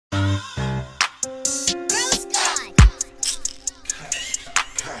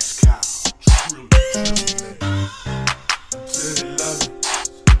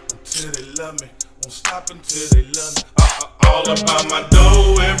stop until they love me. All about my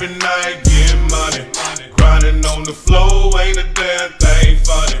dough, every night getting money. Grinding on the flow, ain't a damn thing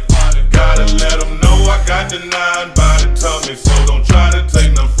funny. Gotta let them know I got the 9 by the tummy. So don't try to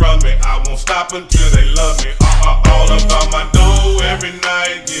take them from me. I won't stop until they love me. All about my dough, every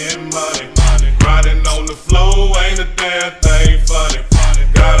night getting money. Grinding on the flow, ain't a damn thing funny.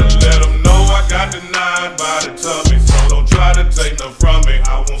 Gotta let them know I got the 9 by the tummy. So don't try to take them from me.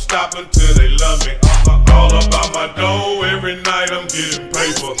 I won't stop until they love me. All about my dough, every night I'm getting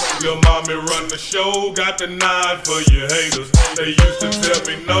paper. Your mommy run the show, got the 9 for you haters. They used to tell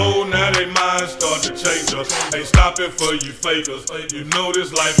me no, now they minds start to change us. Ain't stopping for you fakers. You know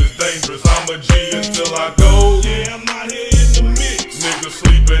this life is dangerous. I'm a G until I go. Yeah, I'm out here in the mix. Niggas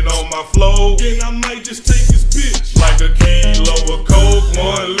sleeping on my flow. Then I might just take this bitch. Like a kilo of coke,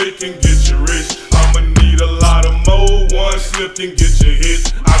 one lick can get you rich. I'ma need a lot of more, one slip can get you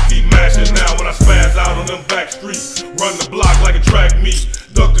hit. I keep mashing now when I spaz out on them back streets. Run the block like a track meet.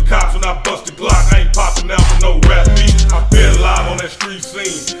 Duck the cops when I bust the Glock. I ain't popping out for no rap beat. I been live on that street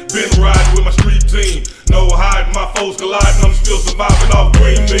scene. Been riding with my street team. No hiding, my foes colliding. I'm still surviving off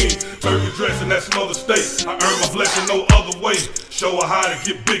green beans. Burger dress in that smother state. I earn my blessing no other way. Show her how to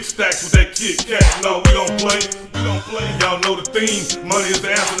get big stacks with that Kit Kat. No, we don't play. We don't play. Y'all know the theme. Money is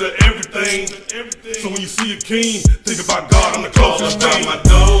the answer to everything. So when you see a king, think about God. I'm the closest thing. My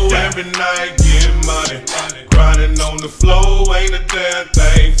dough every night, getting money. Grinding on the flow, ain't a damn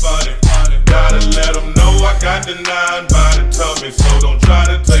thing funny. Gotta let them know I got the 9 by the tummy. So don't try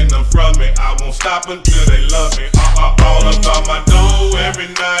to take them from me. I won't stop until they love me. All about my dough, every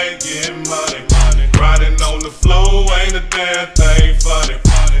night getting money. Grinding on the flow, ain't a damn thing funny.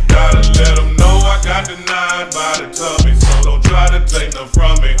 Gotta let them know I got the 9 by the tummy. So don't try to take them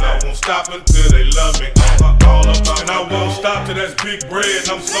from me. I won't stop until they love me. All about, and I won't stop till that's big bread.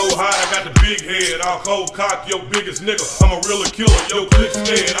 I'm so high, I got the big head. I'll cold cock your biggest nigga. I'm a real killer, your click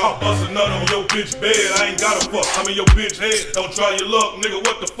scared. I'll bust a nut on your bitch bed. I ain't gotta fuck, I'm in your bitch head. Don't try your luck, nigga,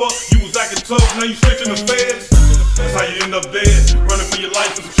 what the fuck? You was acting tough, now you switching the feds. That's how you end up dead, running for your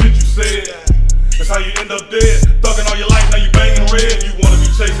life for some shit you said. That's how you end up dead, thugging all your life, now you banging red. You wanna be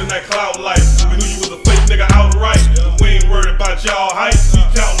chasing that cloud life. We knew you was a fake nigga outright. We ain't worried about y'all hype. We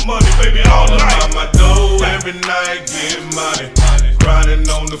counting money, baby, all night. On my dough, every night, getting money. Grinding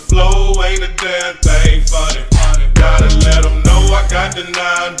on the flow, ain't a damn thing funny. Gotta let them know I got the 9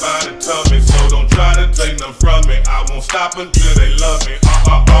 by the tummy. So don't try to take them from me. I won't stop until they love me.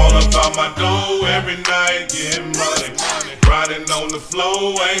 All about my dough, every night, getting money. Grinding on the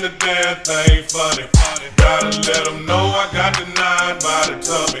flow, ain't a damn thing funny. Gotta let them know I got the 9 by the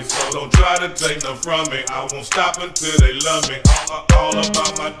tummy. So don't try to take them from me. I won't stop until they love me. All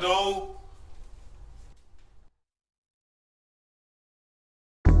about my dough.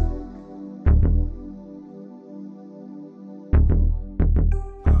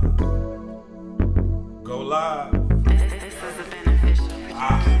 Go live.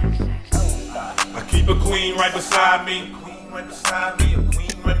 I keep a queen right beside me. Queen right beside me. A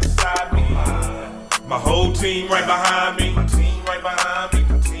queen right beside me. My whole team right behind me. My team right behind me.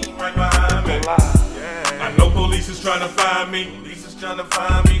 My team right behind me. I know police is trying to find me. Police is trying to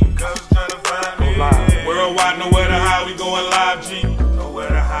find me. Cops trying to find me. Worldwide, nowhere to hide. We going live, G. Nowhere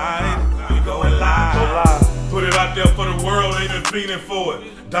to hide. We going live. Put it out there for the world. They been feeding for it.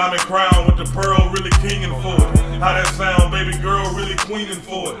 Diamond crown with the pearl, really kinging for it. How that sound, baby girl, really queening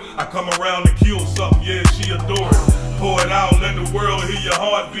for it. I come around to kill something, yeah, she adore it. Pour it out, let the world hear your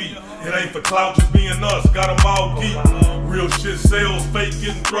heartbeat. It ain't for clout, just being us, got them all geek. Real shit sells, fake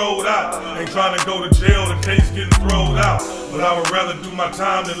getting throwed out. Ain't trying to go to jail, the case getting throwed out. But I would rather do my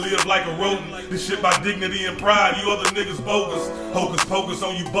time than live like a rodent. This shit by dignity and pride, you other niggas bogus. Hocus pocus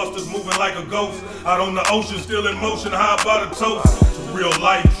on you busters moving like a ghost. Out on the ocean, still in motion, how about a toast? To real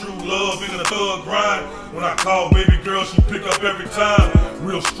life, true love in the thug grind. When I call baby girl, she pick up every time.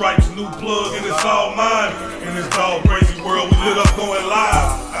 Real stripes, new plug, and it's all mine. In this dog crazy world, we lit up going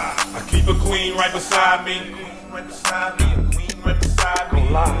live. I keep a queen right beside me. Queen right beside me. A queen right beside me.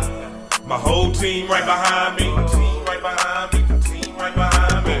 My whole team right behind me. My team right behind me. My team right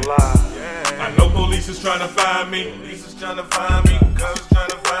behind me. I know police is trying to find me. Police is trying to find me. Cops trying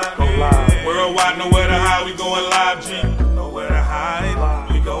to find me. Worldwide, nowhere to hide. We going live, G. Nowhere to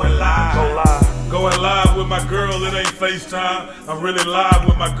hide. We going live. Going live with my girl, it ain't FaceTime. I'm really live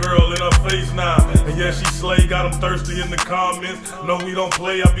with my girl in her face now. And yeah, she slay, got them thirsty in the comments. No, we don't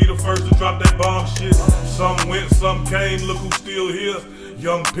play, I be the first to drop that bomb shit. Some went, some came, look who's still here.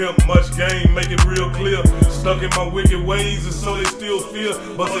 Young pimp, much game, make it real clear. Stuck in my wicked ways and so they still fear.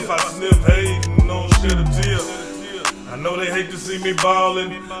 But if I sniff hate, don't shed a tear. I know they hate to see me ballin'.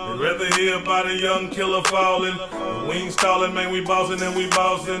 They'd rather hear about a young killer falling. But we ain't stallin', man, we bossin' and we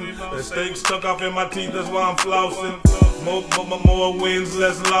bossin'. That steak stuck off in my teeth, that's why I'm flossing. More wins,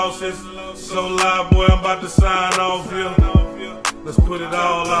 less losses. So live, boy, I'm about to sign off here. Let's put it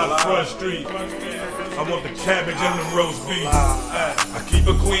all out Front Street. I want the cabbage and the roast beef. I keep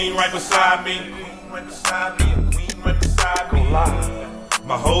a queen right beside me. Right beside me, a queen right beside me.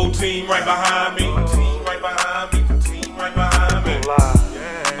 My whole team right behind me. My team right behind me. The team right behind me.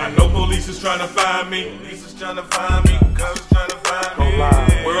 I know police is trying to find me. Police is trying to find me. Cuz is trying to find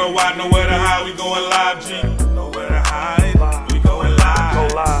me. Worldwide, nowhere to hide. We going live, G. Nowhere to hide. We going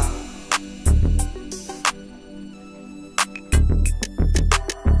live.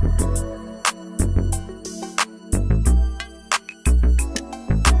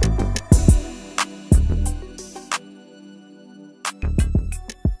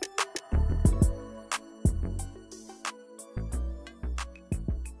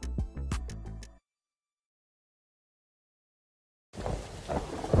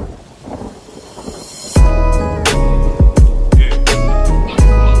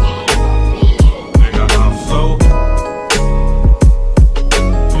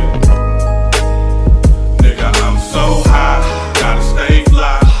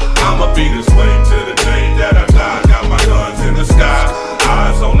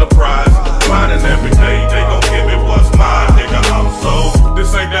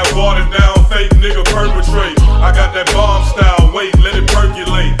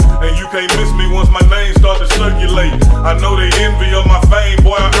 I know they envy of my fame,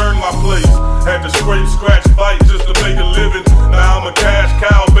 boy, I earned my place. Had to scrape, scratch, fight just to make a living. Now I'm a cash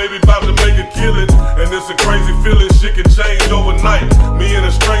cow, baby, about to make a killing. And it's a crazy feeling, shit can change overnight. Me and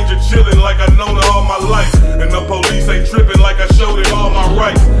a stranger chilling like I known her all my life. And the police ain't tripping like I showed them all my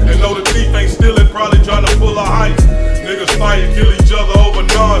rights. And no, the thief ain't stealing, probably trying to pull a heist. Niggas fight and kill each other over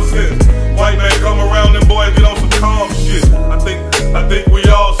nonsense. White man come around and boys get on some calm shit. I think we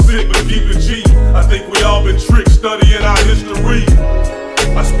all sick, but keep it G. I think we all been tricked studying our history.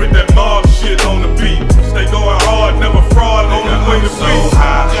 I spit that mob shit on the beat. Stay going hard, never fraud, on the way to be. So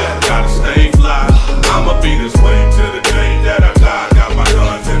high, gotta stay fly. I'ma be this way till the day that I die. Got my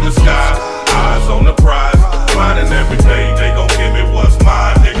guns in the sky, eyes on the prize. Grinding every day, they gon' give me what's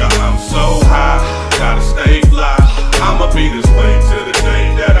mine. Nigga, I'm so high, gotta stay fly. I'ma be this way till the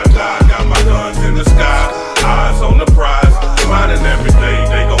day that I die. Got my guns in the sky, eyes on the prize. Grinding every day,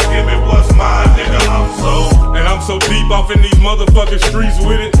 they gon' give me what's mine. Nigga, I'm so deep off in these motherfucking streets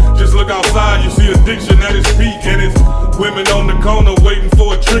with it. Just look outside, you see addiction at its peak. And it's women on the corner waiting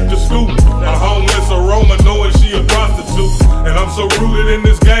for a trick to scoop. A homeless aroma knowing she a prostitute. And I'm so rooted in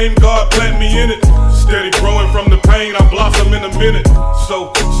this game, God plant me in it. Steady growing from the pain, I blossom in a minute.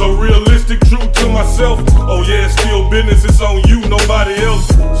 So realistic, true to myself. Oh yeah, it's still business, it's on you, nobody else.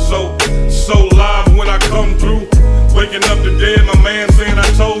 So live when I come through. Waking up the dead, my man saying I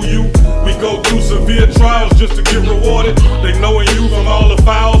told you. We go through severe trials just to get rewarded. They knowing you from all the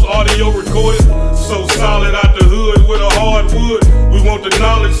files, audio recorded. So solid out the hood with a hard wood. We want the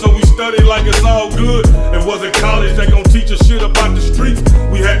knowledge, so we study like it's all good. It wasn't college that gon' teach us shit about the streets.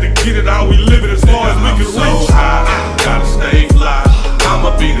 We had to get it how we live it as far as we could reach. So high, gotta stay fly.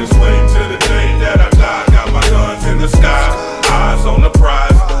 I'ma be this way till the day that I die. Got my guns in the sky, eyes on the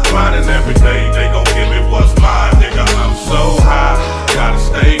prize. Grinding every day, they gon' give me what's mine. Nigga, I'm so high, gotta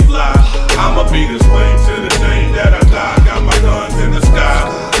stay fly. I'ma be this way till the day that I die. Got my guns in the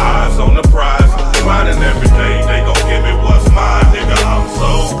sky, eyes on the prize. Grinding every day, they gon' give me what's mine. Nigga, I'm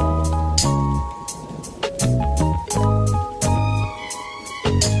so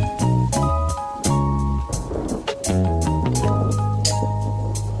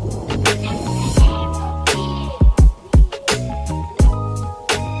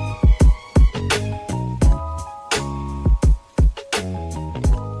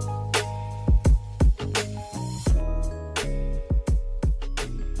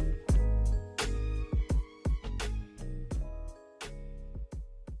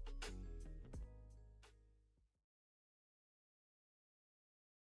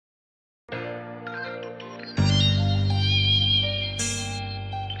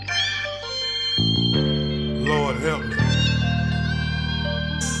Lord help me.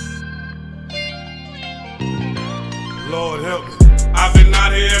 Lord help me. I've been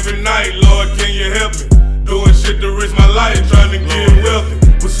out here every night, Lord, can you help me? Doing shit to risk my life, trying to get wealthy.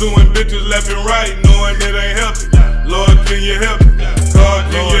 Pursuing bitches left and right, knowing it ain't healthy. Lord, can you help me?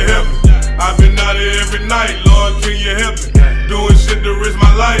 God, can you help me? I've been out here every night, Lord, can you help me? Doing shit to risk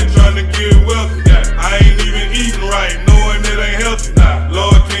my life, trying to get wealthy. I ain't even eating right, knowing it ain't healthy.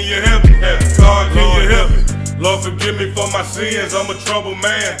 Lord, can you help me? God, can you help me? Lord, forgive me my sins, I'm a troubled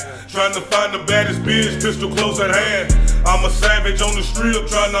man. Trying to find the baddest bitch, pistol close at hand. I'm a savage on the strip,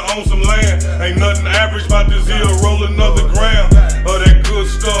 trying to own some land. Ain't nothing average about this here, roll another gram of that good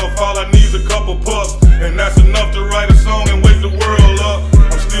stuff. All I need's a couple puffs, and that's enough to write a song and wake the world up.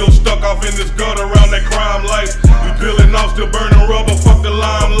 I'm still stuck off in this gutter around that crime life. We peeling off, still burning rubber, fuck the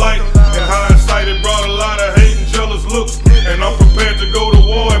limelight. In hindsight, it brought a lot of hate and jealous looks, and I'm prepared to go to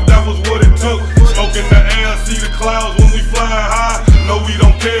war if that was what it took. Smoke in the air, see the clouds when we flying high. No, we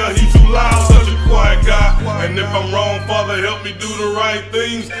don't care, he too loud, such a quiet guy. And if I'm wrong, Father, help me do the right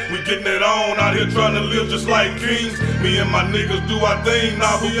things. We getting it on, out here trying to live just like kings. Me and my niggas do our thing,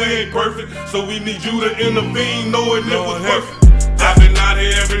 nah, but we ain't perfect. So we need you to intervene, knowing it was perfect. I've been out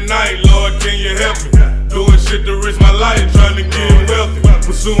here every night, Lord, can you help me? Doing shit to risk my life, trying to get wealthy.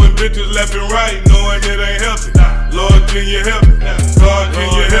 Pursuing bitches left and right, knowing it ain't healthy. Lord, can you help me? God, can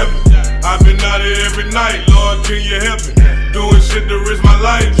you help me? I've been out here every night, Lord, can you help me? Doing shit to risk my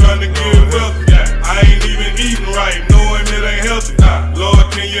life, trying to get wealthy. I ain't even eating right, knowing it ain't healthy. Lord,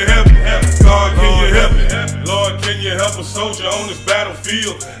 can you help me? God, can you help me? Lord, can you help a soldier on this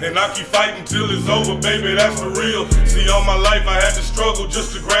battlefield? And I keep fighting till it's over, baby, that's for real. See, all my life I had to struggle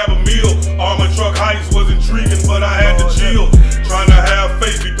just to grab a meal. Armor truck heights was intriguing, but I had to chill. Trying to have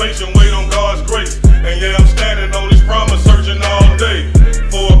faith, be patient, wait on God's grace. And yeah, I'm standing on this promise, searching all day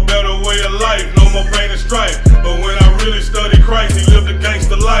for a better way of life, no more pain and strife. But when I really study Christ, he lived a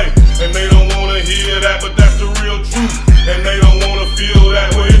gangster life. And they don't wanna hear that, but that's the real truth. And they don't wanna feel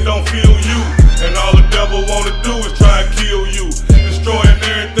that, well, it don't feel you. And all the devil wanna do is try and kill you, destroying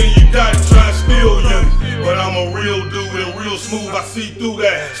everything you got and try and steal you. But I'm a real dude and real smooth, I see through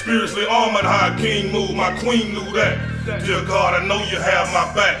that. Spiritually armored, how a king move, my queen knew that. Dear God, I know you have my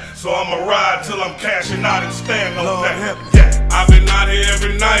back, so I'ma ride till I'm cashing out and stand on Lord, that. help me. Yeah. I've been out here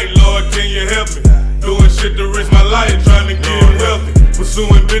every night, Lord, can you help me? Doing shit to risk my life, trying to get wealthy.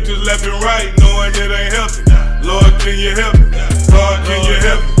 Pursuing bitches left and right, knowing it ain't healthy. Lord, can you help me? God, can you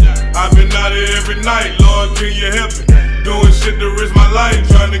help me? I've been out here every night, Lord, can you help me? Doing shit to risk my life,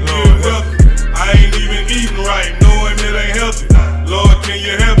 trying to get wealthy. I ain't even eating right, knowing it ain't healthy. Lord, can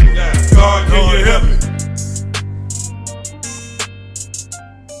you help me? God, can you help me?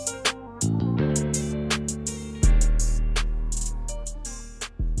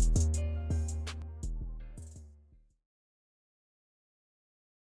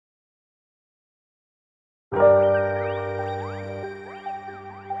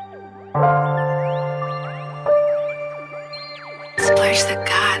 Splurge the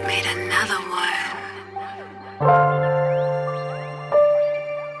God made another one.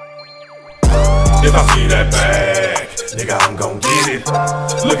 If I see that bag, nigga, I'm gon' get it.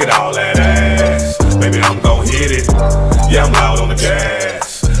 Look at all that ass, baby, I'm gon' hit it. Yeah, I'm loud on the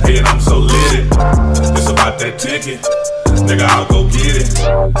gas, hey, and I'm so lit it. It's about that ticket, nigga, I'll go get it.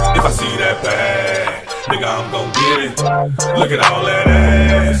 If I see that bag, nigga, I'm gon' get it. Look at all that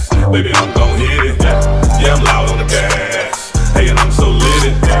ass, baby, I'm gon' hit it. Yeah, I'm loud on the gas, hey, and I'm so lit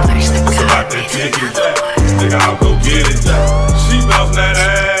it. It's about that ticket, nigga, I'll go get it. She bouncing that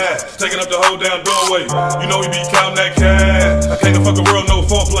ass, taking up the whole damn doorway. You know we be counting that cash. I came to fuck the world, no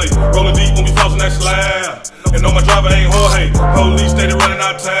foreplay. Rolling deep when we flossing that slab. And no, my driver ain't Jorge. Police steady running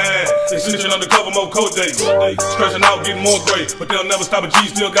out time. They snitching undercover, more code days. Stressing out, getting more gray. But they'll never stop a G,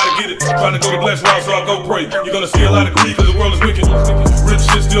 still gotta get it. Trying to go the blessed route, so I go pray. You're gonna see a lot of greed, cause the world is wicked. Rich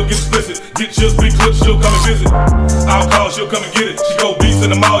shit still get explicit. Get chills, big clips, she'll come and visit. I'll call, she'll come and get it. She go beats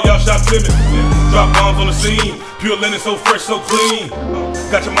in the mall, y'all shot timid. Drop bombs on the scene. Pure linen, so fresh, so clean.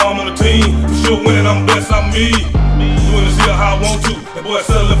 Got your mom on the team. For sure winning, I'm best, I'm me. Doing this here how I want to. And boy,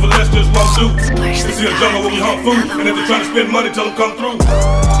 settling for less just won't do. This here jungle where we hunt food. And if they trying to spend money, tell them come through.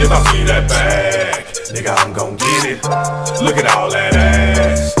 If I see that bag, nigga, I'm gon' get it. Look at all that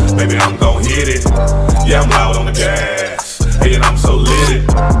ass, baby, I'm gon' hit it. Yeah, I'm loud on the gas, hey, and I'm so lit it.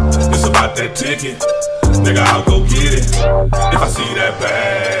 It's about that ticket, nigga, I'll go get it. If I see that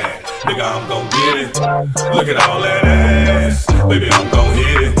bag, nigga, I'm gon' get it. Look at all that ass, baby, I'm gon'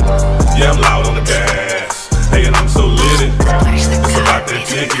 hit it. Yeah, I'm loud on the gas, hey, and I'm so lit it. It's about that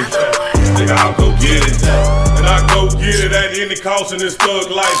ticket, nigga, I'll go get it. And I go get it at any cost in this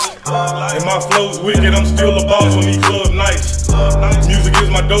thug life. And my flow's wicked, I'm still a boss on these club nights. Music is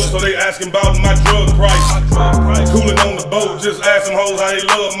my dope, so they asking about my drug price. Cooling on the boat, just ask them hoes how they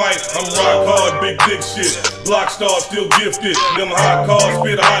love Mike. I'm rock hard, big dick shit. Block star, still gifted. Them hot cars,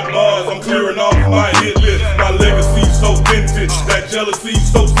 spit hot bars. I'm clearing off my hit list. My legacy so vintage, that jealousy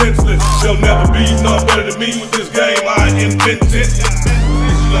so senseless. There'll never be none better than me with this game I invented.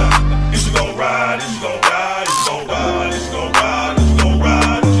 Is you gon' ride? Is you gon' ride? Is you gon' ride? Is you gon' ride? Is you gon'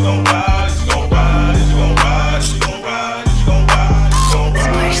 ride? Is you gon' ride? Is you gon' ride? Is you gon' ride? Is you gon' ride? Is you gon' ride?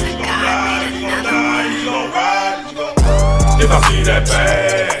 that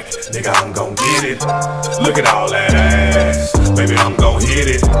bag, nigga, I'm gon' get it. Look at all that ass, baby, I'm gon' hit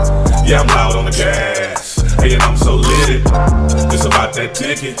it. Yeah, I'm loud on the gas, hey, and I'm so lit it. It's about that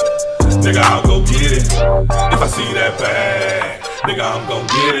ticket, nigga, I'll go get it. If I see that bag, nigga, I'm gon'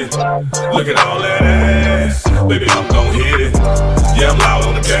 get it. Look at all that ass, baby, I'm gon' hit it. Yeah, I'm loud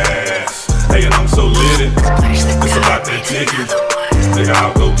on the gas, hey, and I'm so lit it. It's about that ticket, nigga,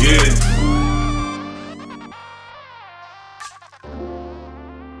 I'll go get it.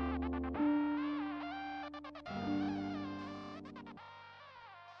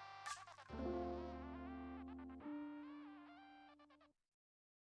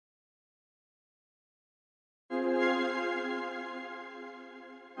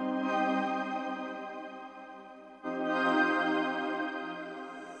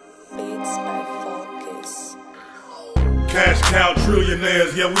 Cash cow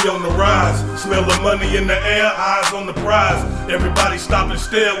trillionaires, yeah, we on the rise. Smell the money in the air, eyes on the prize. Everybody stop and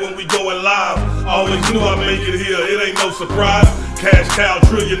stare when we going live. Always knew I'd make it here, it ain't no surprise. Cash cow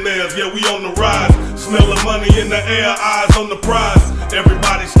trillionaires, yeah, we on the rise. Smell the money in the air, eyes on the prize.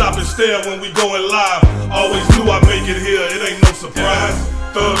 Everybody stop and stare when we going live. Always knew I'd make it here, it ain't no surprise.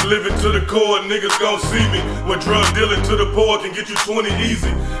 Thug living to the core, niggas gon' see me. When drug dealing to the poor can get you 20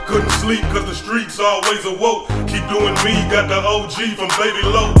 easy. Couldn't sleep cause the streets always awoke. Keep doing me, got the OG from Baby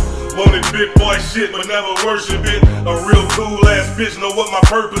Low. Wanted big boy shit but never worship it. A real cool ass bitch know what my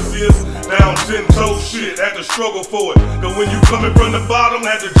purpose is. Down 10 toe shit, had to struggle for it. Cause when you coming from the bottom,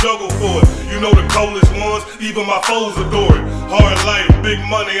 had to juggle for it. You know the coldest ones, even my foes adore it. Hard life, big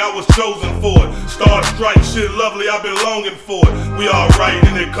money, I was chosen for it. Star strike, shit lovely, I've been longing for it. We alright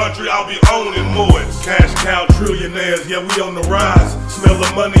in the country, I'll be owning more. Cash cow trillionaires, yeah, we on the rise. Smell the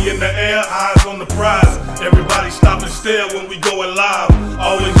money in the air, eyes on the prize. Everybody stop and stare when we going live.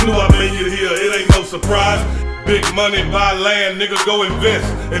 Always knew I'd make it here, it ain't no surprise. Big money, buy land, nigga, go invest.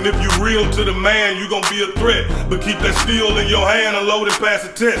 And if you real to the man, you gon' be a threat. But keep that steel in your hand and load and pass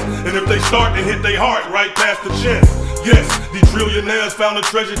the test. And if they start to hit their heart right past the chest. Yes, these trillionaires found a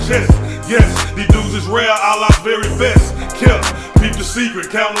treasure chest. Yes, these dudes is rare, Allah's very best. Kept, peep the secret,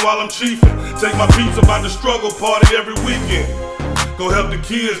 counting while I'm chiefing. Take my peeps about the struggle party every weekend. Go help the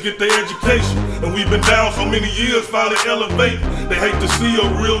kids get their education. And we've been down so many years, finally elevate. They hate to see a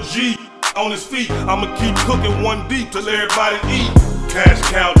real G on his feet. I'ma keep cooking one deep till everybody eat. Cash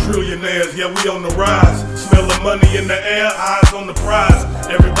cow trillionaires, yeah, we on the rise. Smell the money in the air, eyes on the prize.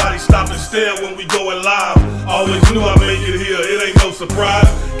 Everybody stop and stare when we going live. Always knew I'd make it here, it ain't no surprise.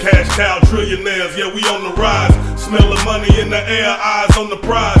 Cash cow trillionaires, yeah, we on the rise. Smell the money in the air, eyes on the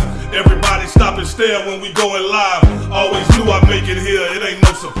prize. Everybody stop and stare when we going live. Always knew I'd make it here, it ain't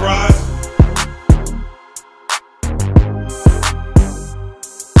no surprise.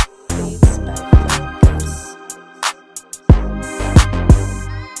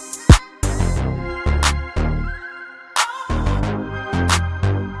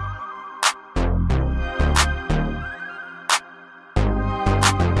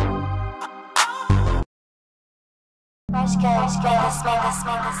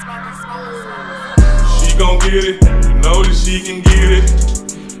 She gon' get it, you know that she can get it.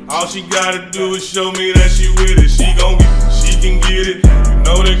 All she gotta do is show me that she with it. She gon' get it, she can get it. You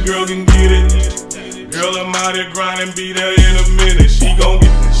know that girl can get it. Girl, I'm out here grinding, be there in a minute. She gon'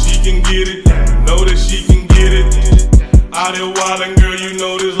 get it, she can get it. You know that she can get it. Out here wildin', girl, you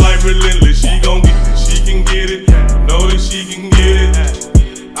know this life relentless. She gon' get it, she can get it. You know that she can get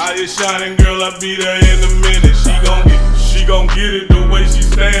it. Out here shining, girl, I'll be there in a minute. She gon' get it, she gon' get it. The way she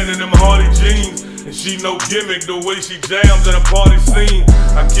stand in them hardy jeans. And she no gimmick, the way she jams at a party scene.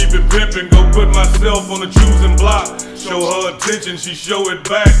 I keep it pimpin', go put myself on the choosing block. Show her attention, she show it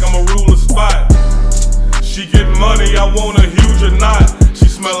back, I'ma rule a spot. She get money, I want a huge or not. She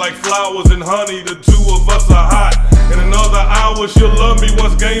smell like flowers and honey, the two of us are hot. In another hour, she'll love me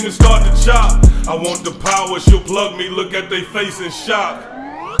once gaming start to chop. I want the power, she'll plug me, look at they face in shock.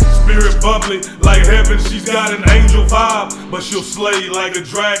 Spirit bubbly, like heaven, she's got an angel vibe. But she'll slay like a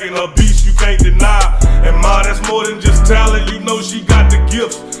dragon, a beast you can't deny. And ma, that's more than just talent, you know she got the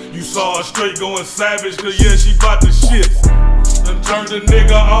gifts. You saw her straight going savage, cause yeah, she bout the shits. Done turned a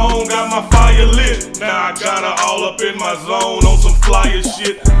nigga on, got my fire lit. Now I got her all up in my zone on some flyer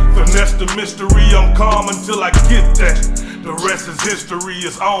shit. Finesse the mystery, I'm calm until I get that. The rest is history,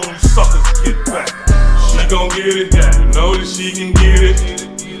 it's on, you suckers get back. She gon' get it, you know that she can get it.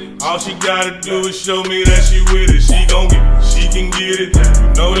 All she gotta do is show me that she with it. She gon' get it, she can get it. You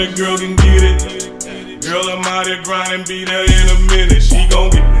know that girl can get it. Girl, I'm out here grinding, be there in a minute. She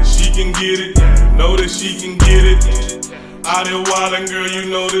gon' get it, she can get it. You know that she can get it. Out here wildin', girl, you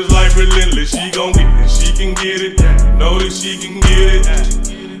know this life relentless. She gon' get it, she can get it. You know that she can get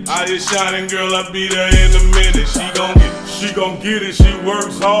it. Out here shining, girl, I'll be there in a minute. She gon' get it, she gon' get it. She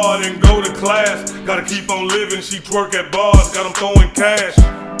works hard and go to class. Gotta keep on living, she twerk at bars, got them throwing cash.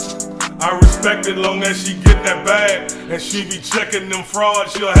 I respect it long as she get that bag. And she be checking them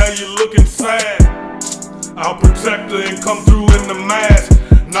frauds, she'll have you looking sad. I'll protect her and come through in the mask.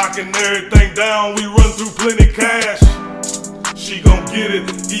 Knocking everything down, we run through plenty cash. She gon' get it,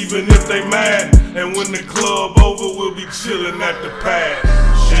 even if they mad. And when the club over, we'll be chillin' at the pad.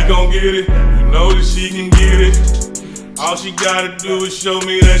 She gon' get it, you know that she can get it. All she gotta do is show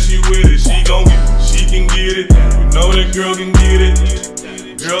me that she with it. She gon' get it, she can get it. You know that girl can get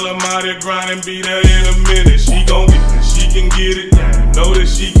it. Girl, I'm out here grindin', be there in a minute. She gon' get it, she can get it. You know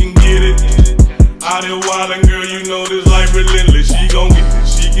that she can get it. Out here wildin', girl, you know this life relentless. She gon' get it,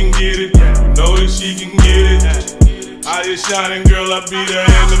 she can get it. You know that she can get it. Out here shining, girl, I'll be there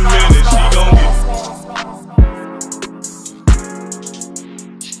in a minute. She gon' get it.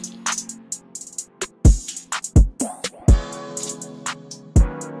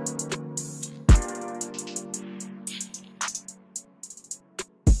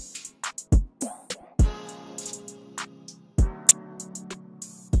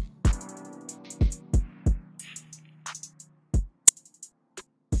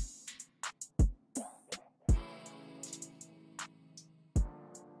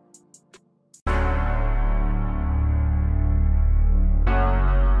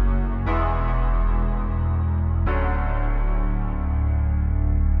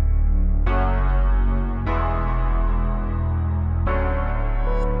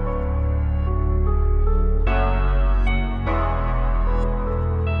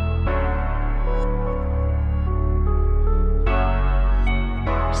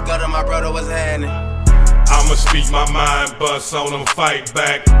 My brother, what's happening? I'ma speak my mind, bust on them, fight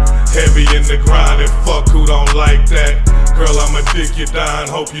back. Heavy in the grind and fuck who don't like that. Girl, I'ma dick you down,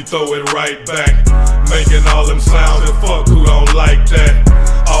 hope you throw it right back. Making all them sounds and fuck who don't like that.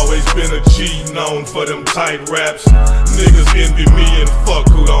 Always been a G, known for them tight raps. Niggas envy me and fuck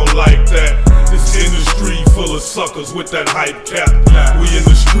who don't like that. This industry full of suckers with that hype cap. We in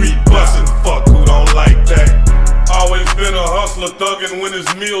the street bustin', fuck who don't like that. Always been a hustler, thuggin' when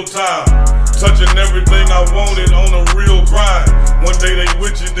it's mealtime. Touching everything I wanted on a real grind. One day they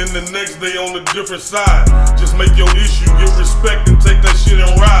with you, then the next day on a different side. Just make your issue, get respect and take that shit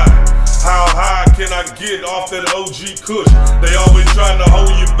and ride. How high can I get off that OG kush? They always trying to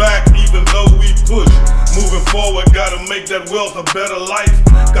hold you back even though we push. Moving forward, gotta make that wealth a better life.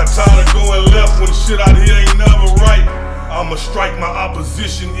 Got tired of going left when shit out here ain't never right. I'ma strike my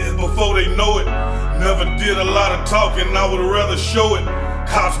opposition, yeah, before they know it. Never did a lot of talking, I would rather show it.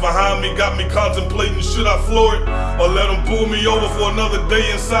 Cops behind me got me contemplating, should I floor it? Or let them pull me over for another day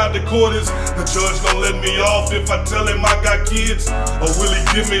inside the quarters? The judge gon' let me off if I tell him I got kids? Or will he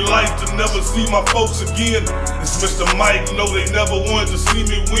give me life to never see my folks again? It's Mr. Mike, know they never wanted to see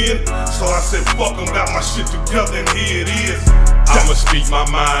me win. So I said fuck them, got my shit together and here it is. I'ma speak my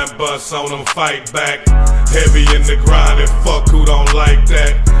mind, bust on them, fight back. Heavy in the grind and fuck who don't like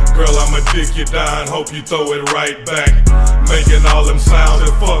that. Girl, I'ma dick you down, hope you throw it right back. Making all them sounds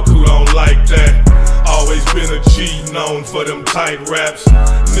and fuck who don't like that. Always been a G, known for them tight raps.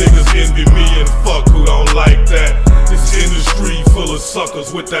 Niggas envy me and fuck who don't like that. This industry full of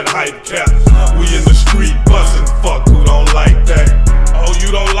suckers with that hype cap. We in the street bustin', fuck who don't like that. Oh,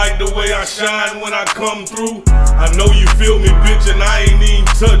 you don't like the way I shine when I come through? I know you feel me, bitch, and I ain't even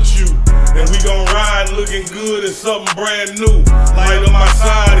touch you. And we gon' ride looking good in something brand new. Light on my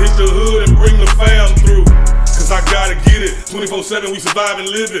side, hit the hood and bring the fam through. Cause I gotta get it, 24/7 we survive and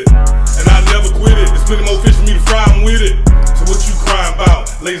live it. And I never quit it, there's plenty more fish for me to fry, I'm with it. So what you crying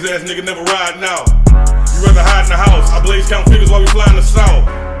about? Lazy ass nigga never riding out. You rather hide in the house, I blaze count figures while we flying the south.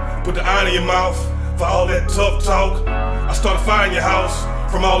 Put the iron in your mouth, for all that tough talk. I start a fire in your house,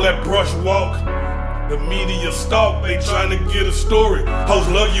 from all that brush walk. The media stalk, they trying to get a story. Hoes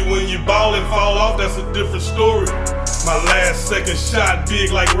love you when you ball and fall off, that's a different story. My last second shot,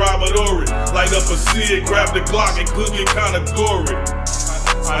 big like Robert Ory. Light up a cig, grab the Glock, it could get kinda gory.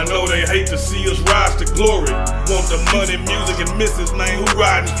 I know they hate to see us rise to glory. Want the money, music, and misses, man, who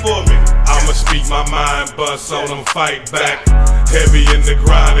riding for me? I'ma speak my mind, bust on them, fight back. Heavy in the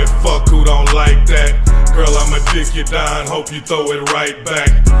grind and fuck who don't like that. Girl, I'ma dick you down, hope you throw it right back.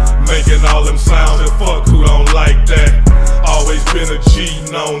 Making all them sounds and fuck who don't like that. Always been a G,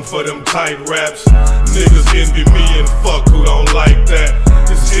 known for them tight raps. Niggas envy me and fuck who don't like that.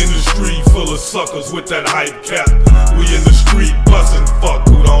 This industry full of suckers with that hype cap. We in the street bustin', fuck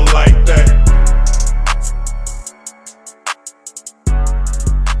who don't like that.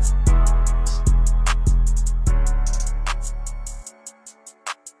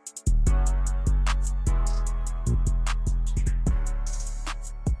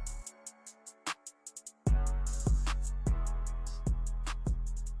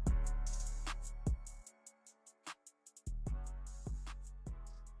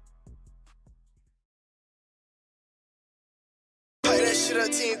 shit up,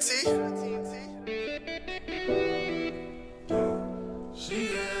 TNT. She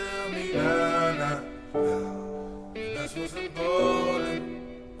held me down, and that's what's important.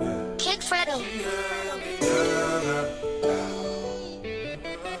 Kick Fredo. She held me down,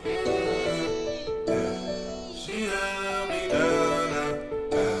 she held me down,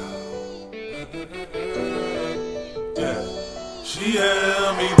 she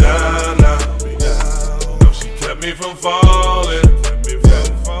held me down, no, she kept me from falling.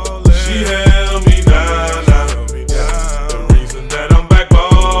 She held me down, the reason that I'm back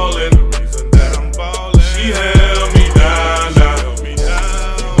ballin'. She held me down, you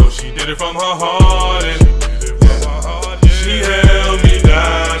know she did it from her heart, and she held me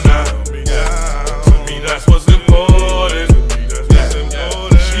down, to me that's what's important.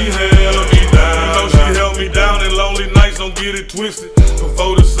 She held me down, you know she held me down in lonely nights, don't get it twisted.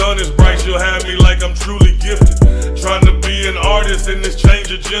 Before the sun is bright, she'll have me like I'm truly gifted. Trying to be an artist in this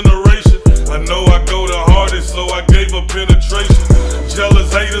change of generation. I know I go the hardest, so I gave her penetration. Jealous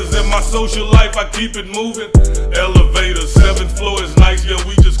haters in my social life, I keep it moving. Elevator, 7th floor is nice, yeah,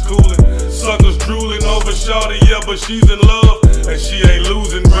 we just coolin'. Suckers drooling over shawty, yeah, but she's in love. And she ain't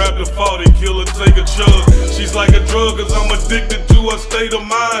losing, grab the 40, kill her, take a chug. She's like a drug, cause I'm addicted to her state of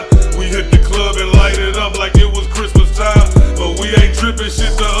mind. We hit the club and light it up like it was Christmas time. But we ain't tripping,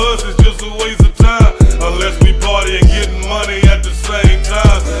 shit to us, it's just a waste of time. Unless we party and getting money at the same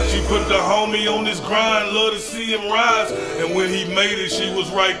time. She put the homie on this grind, love to see him rise. And when he made it, she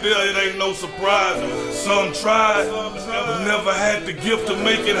was right there, it ain't no surprise. Some tried, but never had the gift to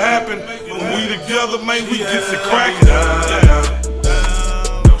make it happen. When we together, man, we get it cracking.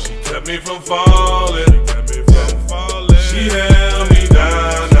 No, she kept me from falling. She held me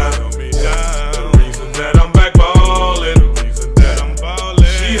down, the reason that I'm back ballin'.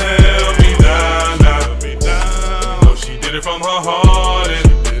 She held me down, you know she did it from her heart, and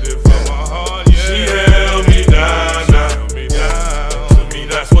she held me down, to me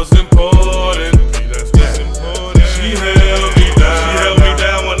that's what's important. She held me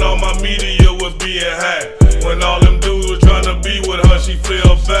down when all my media was being hacked. When all them dudes were trying to be with her, she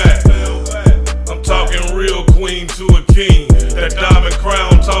fell back. I'm talking real queen to a king. That diamond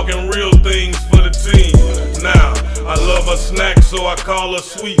crown, talking real things for the team. Now, I love her snacks, so I call her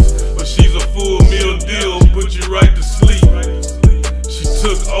sweets. But she's a full meal deal, put you right to sleep. She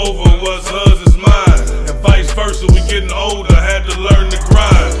took over, what's hers is mine. And vice versa, we getting older, had to learn to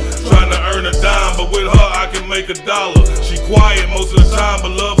grind. Trying to earn a dime, but with her I can make $1. She quiet most of the time,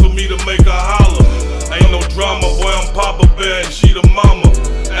 but love for me to make her holler. Ain't no drama, boy, I'm Papa Bear and she the mama.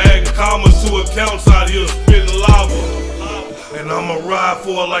 Adding commas to accounts out here, spitting lava. And I'ma ride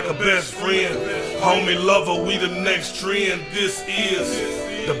for her like a best friend. Homie lover, we the next trend. This is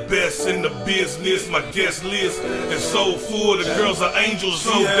the best in the business. My guest list is so full, the girls are angels,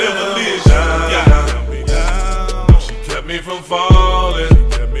 so devilish. She kept me from falling.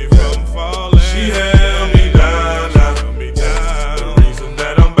 She held me down, the reason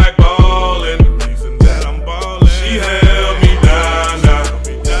that I'm back ballin'. She held me down,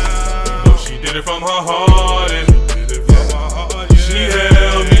 you know she did it from her heart, and she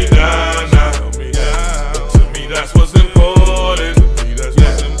held me down, to me that's what's important.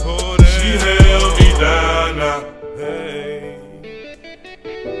 She held me down, hey,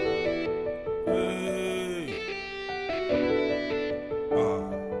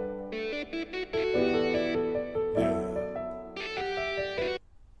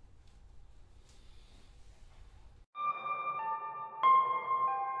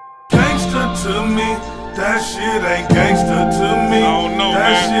 Gangsta to me, that shit ain't gangsta to me. I don't know,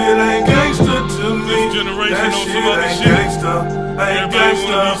 that man. Shit ain't gangsta to me. This generation that on some other shit. Gangsta, ain't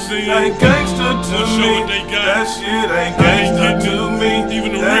gangsta, ain't gangsta to me. That shit ain't gangsta to me.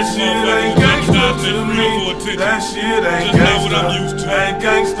 Even the rich motherfuckers gangsta to me. That shit ain't gangsta. Just not what I'm used to. Ain't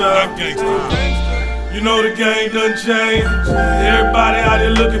gangsta, not gangsta. You know the game done changed. Everybody out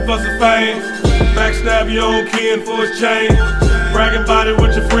here looking for some fame. Backstab your own kin for his chain. Bragging about it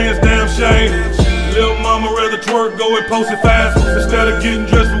with your friends, damn shame. Lil' mama rather twerk, go and post it fast. Instead of getting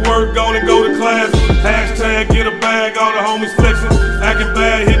dressed for work, go and go to class. Hashtag get a bag, all the homies flexing. Acting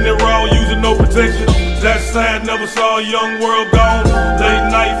bad, hitting it raw, using no protection. That's sad, never saw a young world gone. Late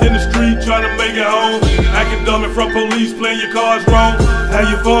nights in the street, trying to make it home. Acting dumb in front police, playing your cards wrong.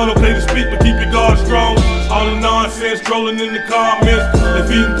 Have your fun, okay to speak, but keep your guard strong. All the nonsense, trolling in the comments. They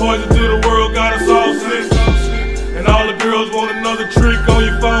feeding poison to the world, got us all sick. And all the girls want another trick on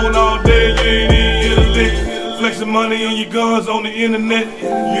your phone all day, you ain't even get a lick. Flexing money and your guns on the internet.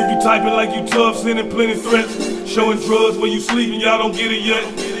 You be typing like you tough, sending plenty threats. Showing drugs where you sleep and y'all don't get it yet.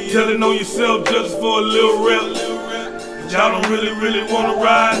 Telling on yourself just for a little rep. Y'all don't really wanna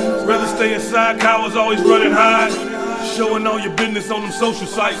ride. Rather stay inside, cowards always running high. Showing all your business on them social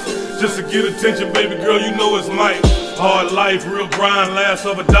sites just to get attention, baby girl, you know it's might. Hard life, real grind, last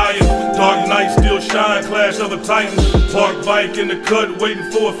of a diet. Dark night, still shine, clash of a titan. Park bike in the cut,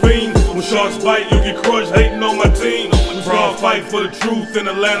 waiting for a fiend. When sharks bite, you get crushed, hating on my team. Broad fight for the truth in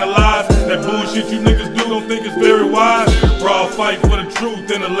Atlanta Live. That bullshit you niggas do, don't think it's very wise. Broad fight for the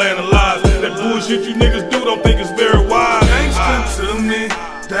truth in Atlanta Live. That bullshit you niggas do, don't think it's very wise. Gangsta to me,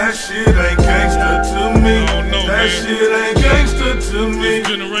 that shit ain't gangsta to me. That shit ain't gangsta to me.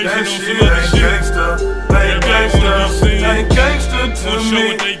 That shit ain't gangsta. Ain't gangsta, ain't gangsta to me.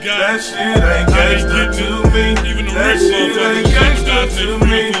 That shit ain't gangsta to me. That shit ain't gangsta to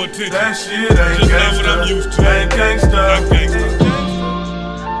me. That shit ain't gangsta. Ain't gangsta.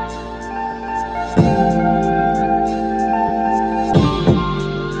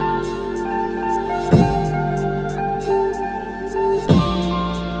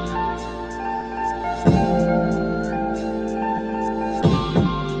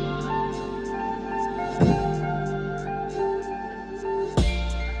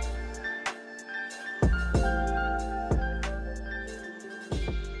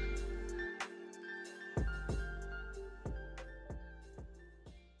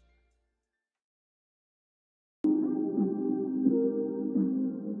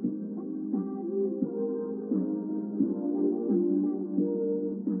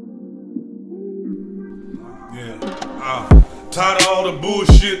 Tired of all the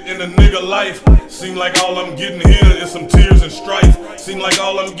bullshit in the nigga life. Seem like all I'm getting here is some tears and strife. Seem like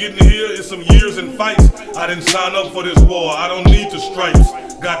all I'm getting here is some years and fights. I didn't sign up for this war, I don't need the stripes.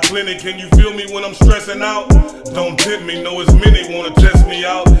 Got plenty, can you feel me when I'm stressing out? Don't tempt me, know as many wanna test me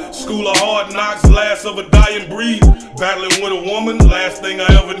out. School of hard knocks, last of a dying breed. Battling with a woman, last thing I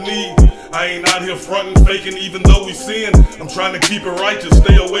ever need. I ain't out here frontin', faking even though we sin. I'm trying to keep it righteous,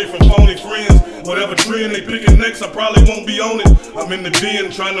 stay away from phony friends. Whatever trend they picking next, I probably won't be on it. I'm in the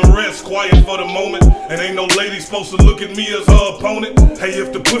den trying to rest, quiet for the moment. And ain't no lady supposed to look at me as her opponent. Hey,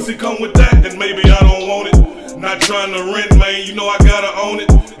 if the pussy come with that, then maybe I don't want it. Not trying to rent, man, you know I gotta own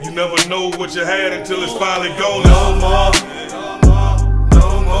it. You never know what you had until it's finally gone. No more,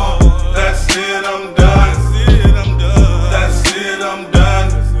 no more. That's it, I'm done. That's it, I'm done.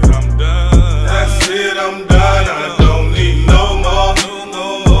 That's it, I'm done. I don't need no more.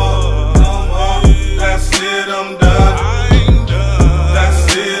 That's it, I'm done.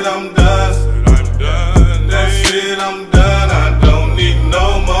 That's it, I'm done. That's it, I'm done. I don't need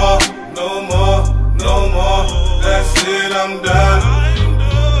no more. That's it, I'm done.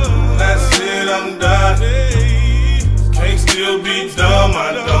 That's it, I'm done. Can't still be dumb.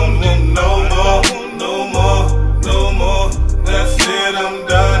 I don't want no more. That's it, I'm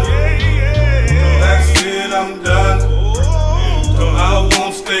done. That's it, I'm done. I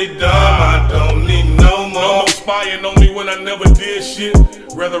won't stay dumb. I don't need no more. No more spying on me when I never did shit.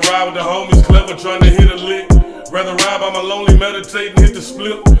 Rather ride with the homies, clever trying to hit a lick. Rather ride by my lonely, meditate and hit the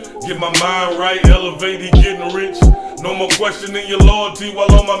split. Get my mind right, elevate, he getting rich. No more questioning your loyalty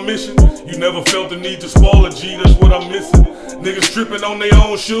while on my mission. You never felt the need to spoil a G, that's what I'm missing. Niggas tripping on their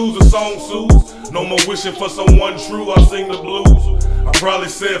own shoes, a song soothes. No more wishing for someone true, I sing the blues. I probably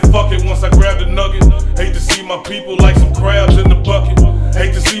said fuck it once I grabbed a nugget. Hate to see my people like some crabs in the bucket.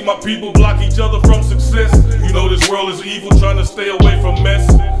 Hate to see my people block each other from success. You know this world is evil, trying to stay away from mess.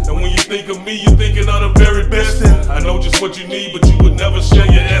 And when you think of me, you're thinking of the very best. I know just what you need, but you would never share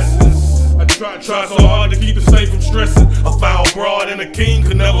your essence. I try so hard to keep it safe from stressing. A foul broad and a king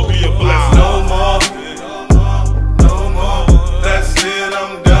could never be a blessing. No more. That's it,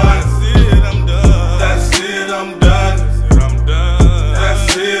 I'm done. That's it, I'm done.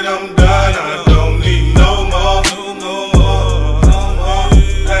 That's it, I'm done. I don't need no more.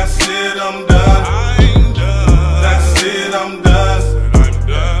 That's it, I'm done. That's it, I'm done.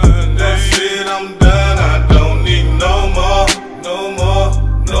 That's it, I'm done. I don't need no more.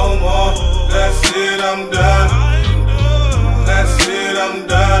 That's it, I'm done. That's it, I'm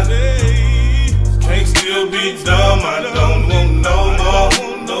done. Can't still be dumb. I don't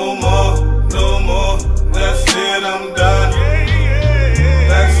want no more. That's it, I'm done.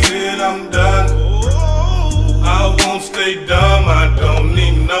 That's it, I'm done. I won't stay dumb. I don't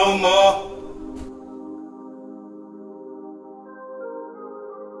need no more.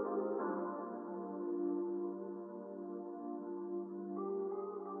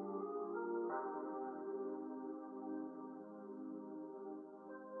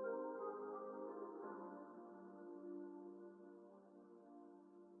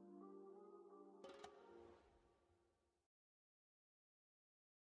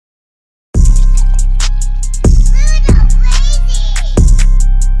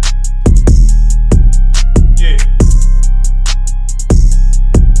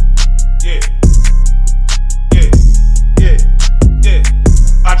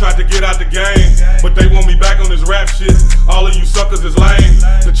 get out the game, but they want me back on this rap shit. All of you suckers is lame.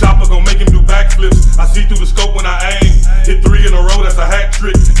 The chopper gon' make him do backflips. I see through the scope when I aim. Hit 3 in a row, that's a hat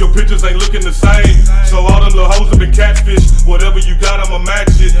trick. Your pictures ain't looking the same, so all them little hoes have been catfish. Whatever you got, I'ma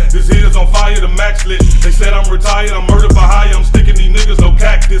match it. This hit is on fire, the match lit. They said I'm retired, I'm murdered for hire. I'm sticking these niggas, no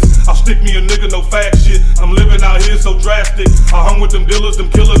cactus. I'll stick me a nigga, no fat shit. I'm living out here so drastic. I hung with them dealers,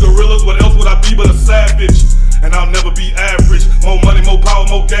 them killer gorillas. What else would I be but a savage? And I'll never be average. More money, more power,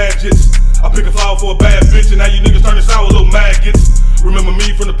 more gadgets. I pick a flower for a bad bitch, and now you niggas turning sour little maggots. Remember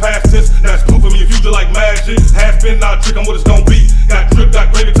me from the past tense, that's cool for me if you just like magic. Half spin, not a trick, I'm what it's gon' be. Got drip,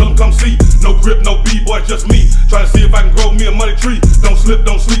 got gravy, tell them come see. No grip, no B-boy, just me. Trying to see if I can grow me a money tree. Don't slip,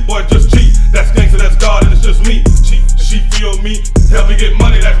 don't sleep, boy, just cheat. That's gangsta, that's God, and it's just me. She feel me, help me get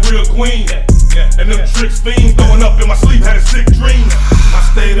money, that's real queen. And them tricks fiends going up in my sleep, had a sick dream. My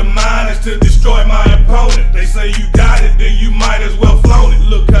state of mind is to destroy my opponent. They say you got it, then you might as well flown it.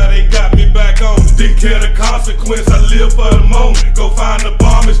 Look how they got me back on it. Didn't care the consequence, I live for the moment. Go find the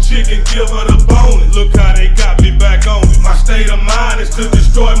bomber's chick and give her the bonus. Look how they got me back on it. My state of mind is to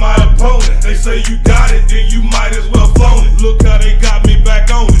destroy my opponent. They say you got it, then you might as well flown it. Look how they got me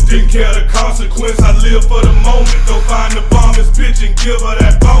back on it. Didn't care the consequence, I live for the moment. Go find the bomber's bitch and give her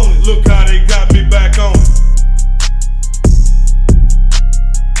that bonus. Look how they got me back on it.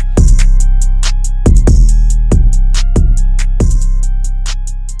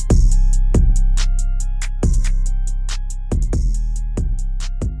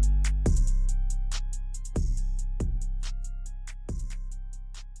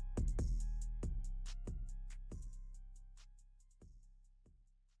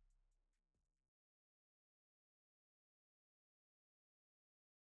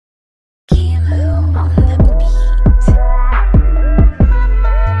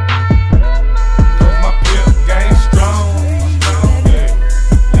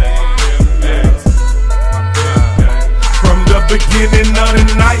 Beginning of the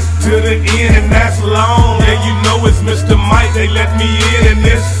night to the end, and that's long. Yeah, you know it's Mr. Mike, they let me in and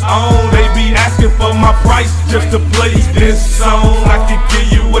it's on. They be asking for my price just to play this song. I can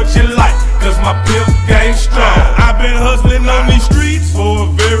give you what you like, cause my pimp game strong. I've been hustling on these streets for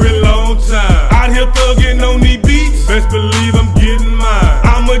a very long time. Out here thugging on these beats, best believe I'm getting mine.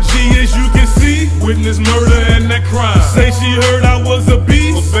 I'm a G as you can see, witness murder and that crime. Say she heard I was a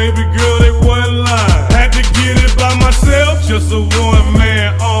beast, but baby girl, they wasn't lying. Had to get it by myself, just a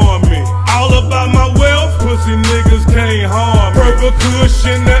one-man army. All about my wealth, pussy niggas can't harm me. Purple kush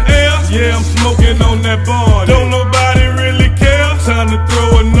in the air, yeah, I'm smoking on that bond. Don't nobody really care, time to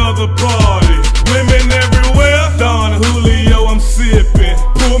throw another party. Women everywhere, Don Julio, I'm sipping.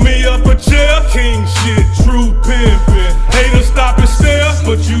 Pull me up a chair, king shit, true pimpin'. Haters stop and stare,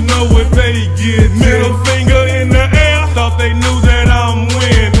 but you know what they get. Middle finger in the air, thought they knew that I'm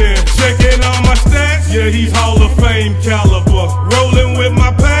winning. Checking on my stats, yeah, he's Hall of Fame caliber. Rolling with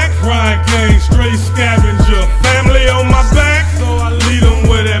my pack, grind gang, straight scavenger. Family on my back, so I lead them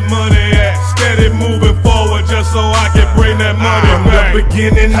where that money at. Steady moving forward just so I can bring that money back. From the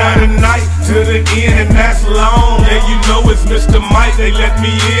beginning of the night to the end, and that's long. Yeah, you know it's Mr. Mike, they let me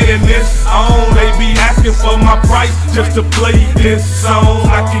in and it's on. They be asking for my price just to play this song.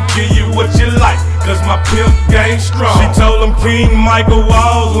 I can give you what you like, cause my pimp game strong. She told them King Michael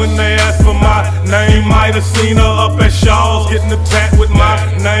Walls when they asked for my name. Might have seen her up at Shaw's, getting attacked with my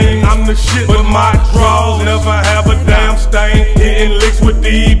name. I'm the shit, but my draws never have a damn stain. Hitting licks with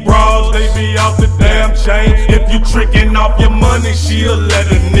these bras, they be off the damn chain. If you tricking off your money, she'll let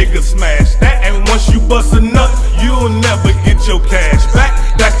a nigga smash that. And once you bust a nut, you'll never get your cash back.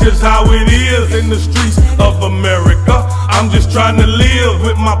 That's just how it is in the streets of America. I'm just trying to live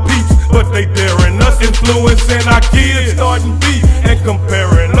with my peeps, but they daring us, influencing our kids, starting beef and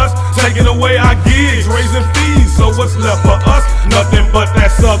comparing us, taking away our gigs, raising fees. So what's left for us? Nothing but that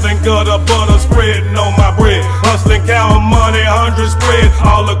southern gutter butter spreading on my bread. Hustling, counting money, 100 spread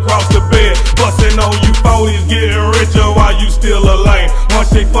all across the bed. Busting on you phonies, getting richer while you still a lame. Once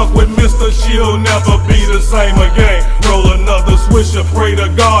they fuck with Mr., she'll never be the same again. Roll another swisher, pray to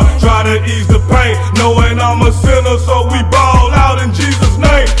God, try to ease the pain, knowing I'm a sinner, so we ball out in Jesus'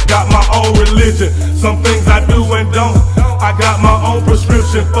 name. Got my own religion, some things I do and don't. I got my own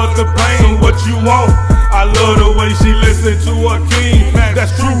prescription for the pain. What you want? I love the way she listen to her king.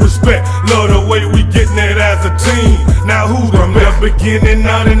 That's true respect. Love the way we getting it as a team. Now who's from the beginning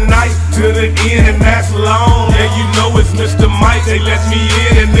of the night to the end, and that's long. Yeah, you know it's Mr. Mike, they let me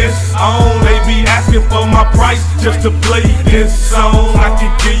in and it's on. They be asking for my price just to play this song. I can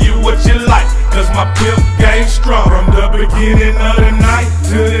give you what you like, cause my pimp game strong. From the beginning of the night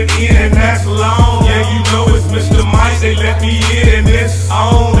to the end, and that's long. Yeah, you know it's Mr. Mike, they let me in and it's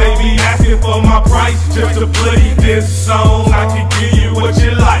on. They be just to play this song. I can give you what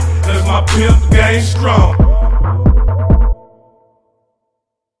you like, cause my pimp game strong.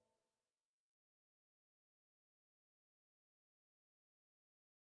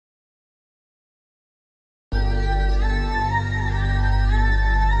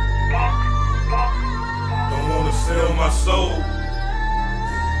 Don't wanna sell my soul.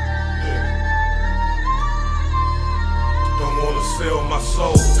 Don't wanna sell my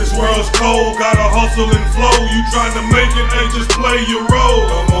soul. This world's cold, gotta hustle and flow. You tryna make it, ain't just play your role.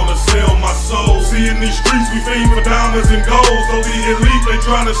 Don't wanna sell my soul. See, in these streets we fiend for diamonds and gold. So the elite, they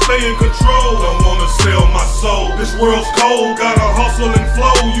tryna stay in control. Don't wanna sell my soul. This world's cold, gotta hustle and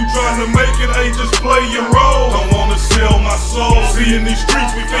flow. You tryna make it, ain't just play your role. Don't wanna sell my soul. See, in these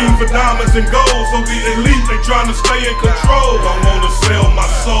streets we fiend for diamonds and gold. So the elite, they tryna stay in control. Don't wanna sell my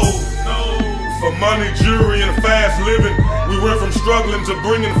soul. For money, jewelry, and fast living, we went from struggling to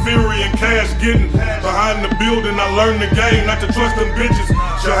bringing fury and cash getting. Behind the building, I learned the game, not to trust them bitches.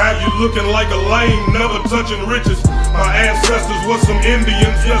 She'll have you looking like a lame, never touching riches. My ancestors was some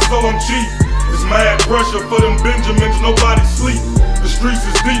Indians, yeah, so I'm cheap. It's mad pressure for them Benjamins, nobody sleep. The streets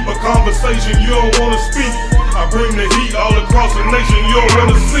is deep, a conversation you don't wanna speak. I bring the heat all across the nation, you don't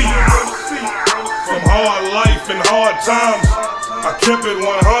wanna see. From hard life and hard times, I kept it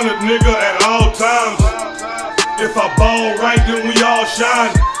 100, nigga, at all times. If I ball right, then we all shine.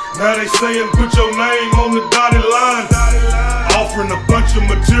 Now they saying put your name on the dotted line. Offering a bunch of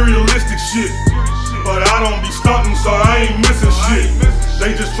materialistic shit, but I don't be stunting, so I ain't missing shit.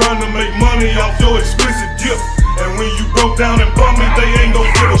 They just trying to make money off your explicit gift. And when you broke down and bum me, they ain't gon'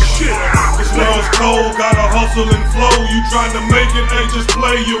 give a shit. This world's cold, gotta hustle and flow. You tryna make it, ain't just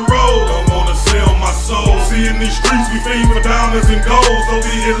play your role. Don't wanna sell my soul. See, in these streets we fiend for diamonds and gold. So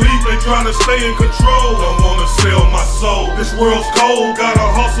the elite, they tryna stay in control. Don't wanna sell my soul. This world's cold, gotta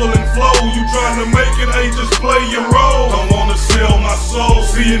hustle and flow. You tryna make it, ain't just play your role. Don't wanna sell my soul.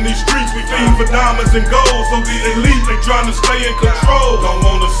 See, in these streets we fiend for diamonds and gold. So the elite, they tryna stay in control. Don't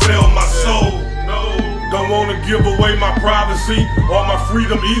wanna sell my soul. Don't wanna give away my privacy or my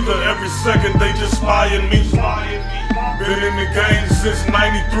freedom either. Every second they just spying me. Been in the game since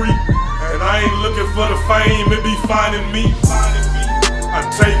 '93, and I ain't looking for the fame, it be finding me. I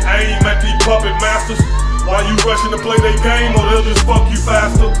take aim at these puppet masters. While you rushing to play their game, or they'll just fuck you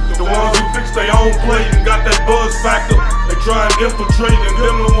faster. The ones who fix their own plate and got that buzz factor, they try and infiltrate, and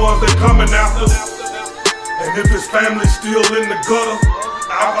them the ones they coming after. And if his family's still in the gutter,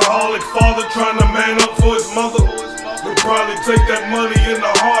 alcoholic father trying to man up for his mother, he'll probably take that money in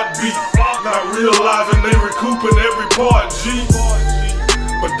a heartbeat, not realizing they recouping every part, G.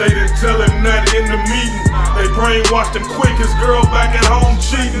 But they didn't tell him that in the meeting. They brainwashed him quick, his girl back at home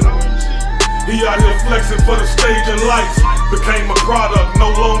cheating. He out here flexing for the stage and lights. Became a product, no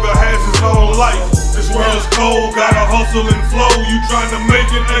longer has his own life. This world's cold, gotta hustle and flow. You tryna make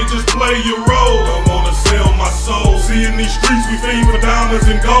it, ain't just play your role. Don't wanna sell my soul. See, in these streets we fiend for diamonds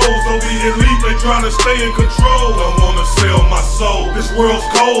and gold. So the elite, they tryna stay in control. Don't wanna sell my soul. This world's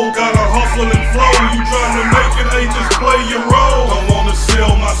cold, gotta hustle and flow. You tryna make it, ain't just play your role. Don't wanna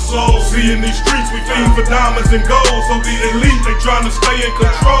sell my soul. See, in these streets we fiend for diamonds and gold. So the elite, they tryna stay in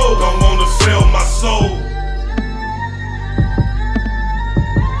control. Don't wanna sell my soul.